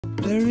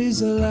There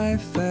is a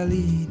life I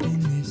lead in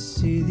this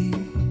city,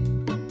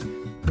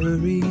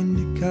 hurrying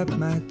to cut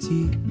my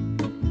teeth.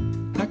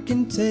 I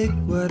can take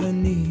what I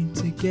need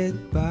to get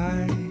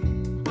by,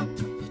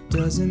 it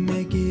doesn't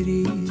make it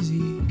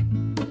easy.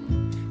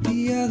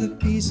 The other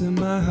piece of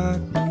my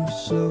heart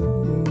moves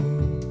slow,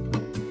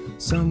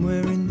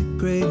 somewhere in the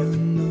great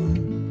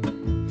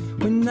unknown.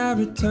 When I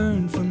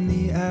return from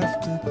the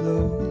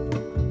afterglow,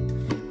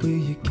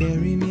 will you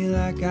carry me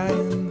like I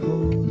am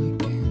whole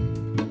again?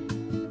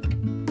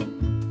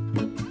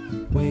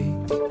 Wait,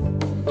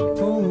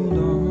 hold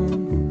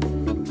on,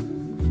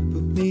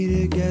 put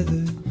me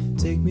together,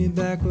 take me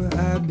back where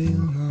I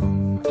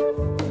belong.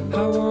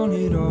 I want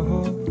it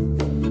all,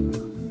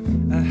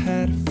 I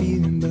had a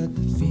feeling but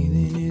the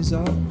feeling is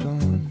all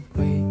gone.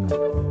 Wait,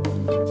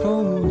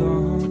 hold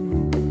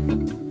on,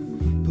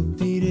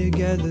 put me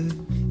together,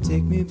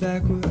 take me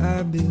back where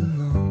I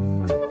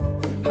belong.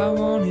 I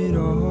want it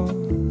all,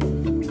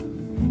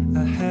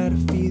 I had a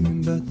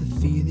feeling but the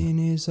feeling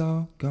is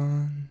all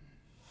gone.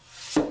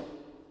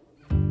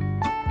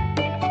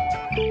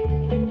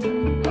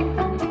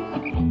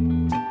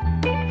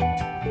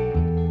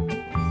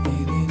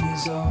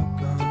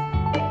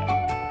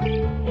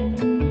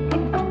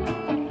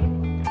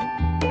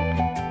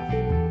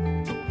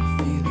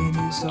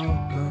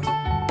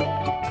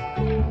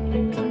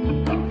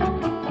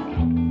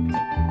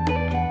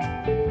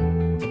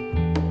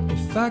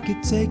 If I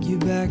could take you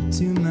back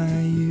to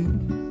my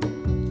youth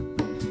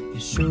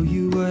and show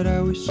you what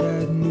I wish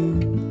I knew,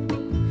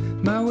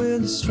 my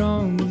will is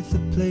strong with a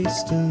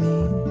place to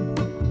lean.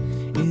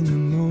 In the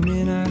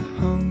moment I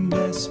hung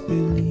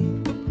desperately,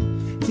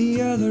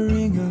 the other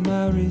ring on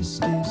my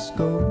wrist is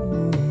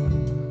gold,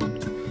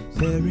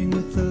 pairing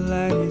with the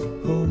light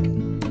it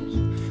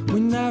holds.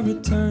 When I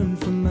return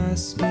from my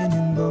skin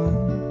and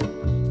bones,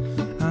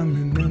 I'm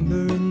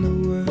remembering the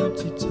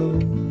words you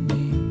told me.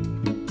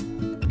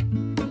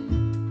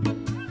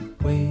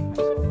 Wait,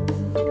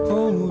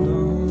 hold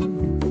on,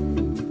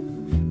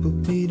 put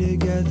me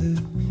together,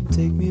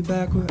 take me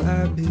back where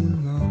I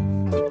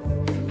belong.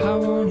 I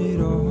want it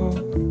all,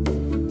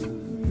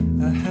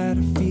 I had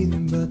a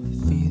feeling but the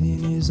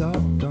feeling is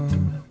all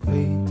gone.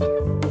 Wait,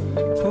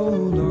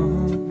 hold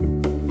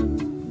on,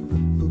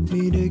 put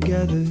me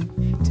together,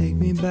 take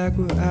me back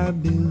where I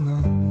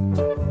belong.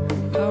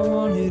 I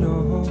want it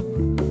all,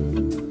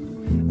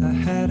 I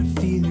had a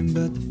feeling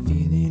but the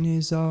feeling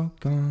is all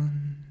gone.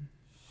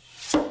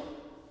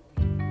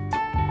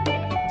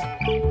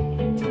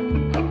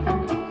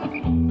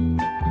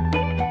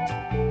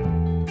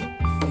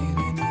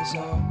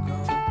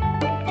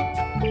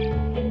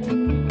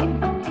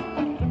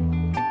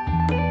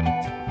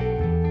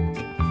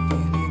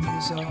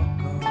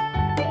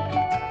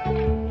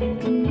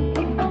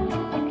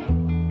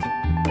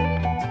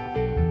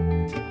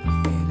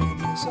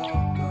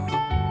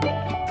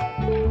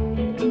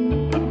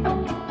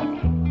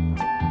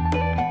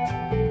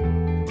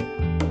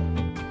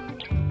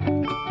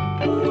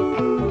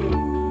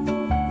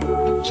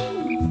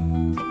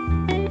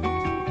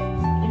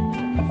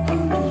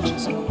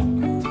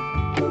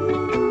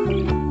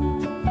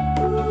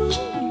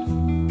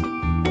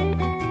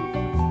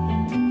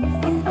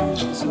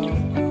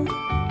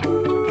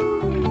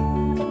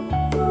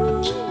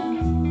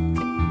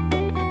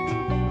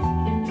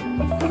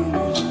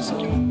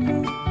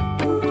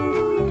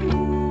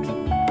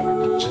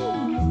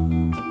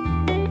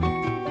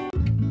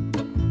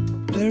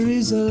 There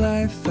is a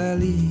life I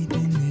lead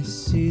in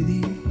this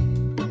city,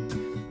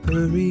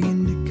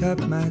 hurrying to cut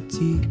my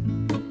teeth.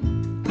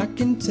 I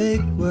can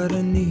take what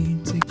I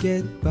need to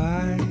get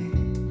by,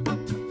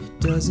 it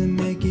doesn't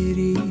make it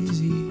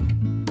easy.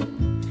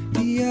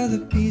 The other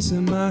piece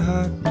of my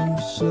heart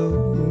moves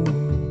slow,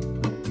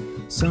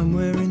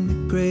 somewhere in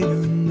the great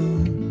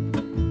unknown.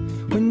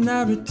 When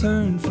I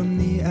return from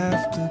the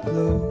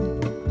afterglow,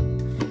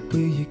 will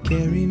you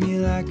carry me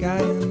like I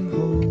am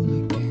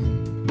whole again?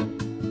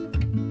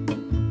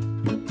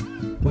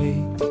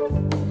 Wait,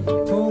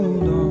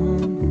 hold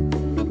on,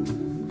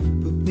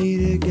 put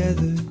me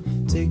together,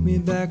 take me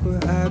back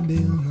where I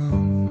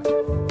belong.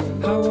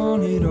 I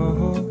want it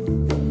all,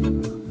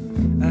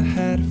 I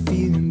had a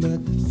feeling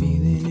but the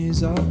feeling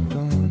is all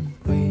gone.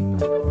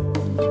 Wait,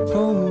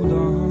 hold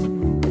on,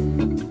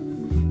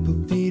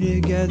 put me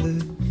together,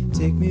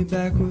 take me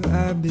back where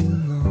I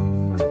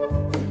belong.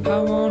 I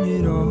want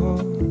it all,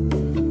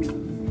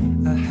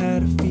 I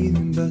had a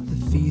feeling but the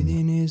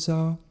feeling is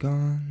all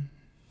gone.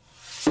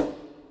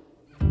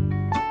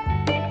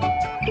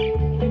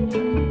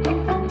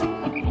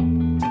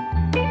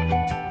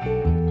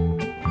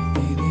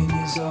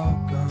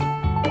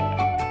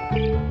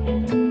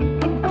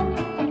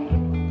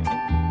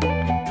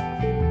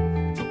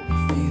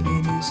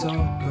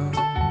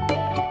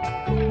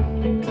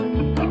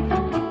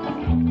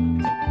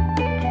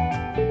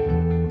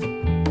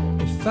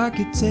 If I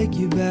could take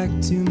you back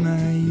to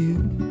my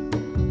youth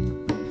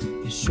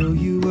and show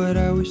you what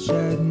I wish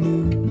I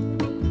knew,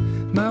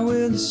 my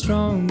will is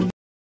strong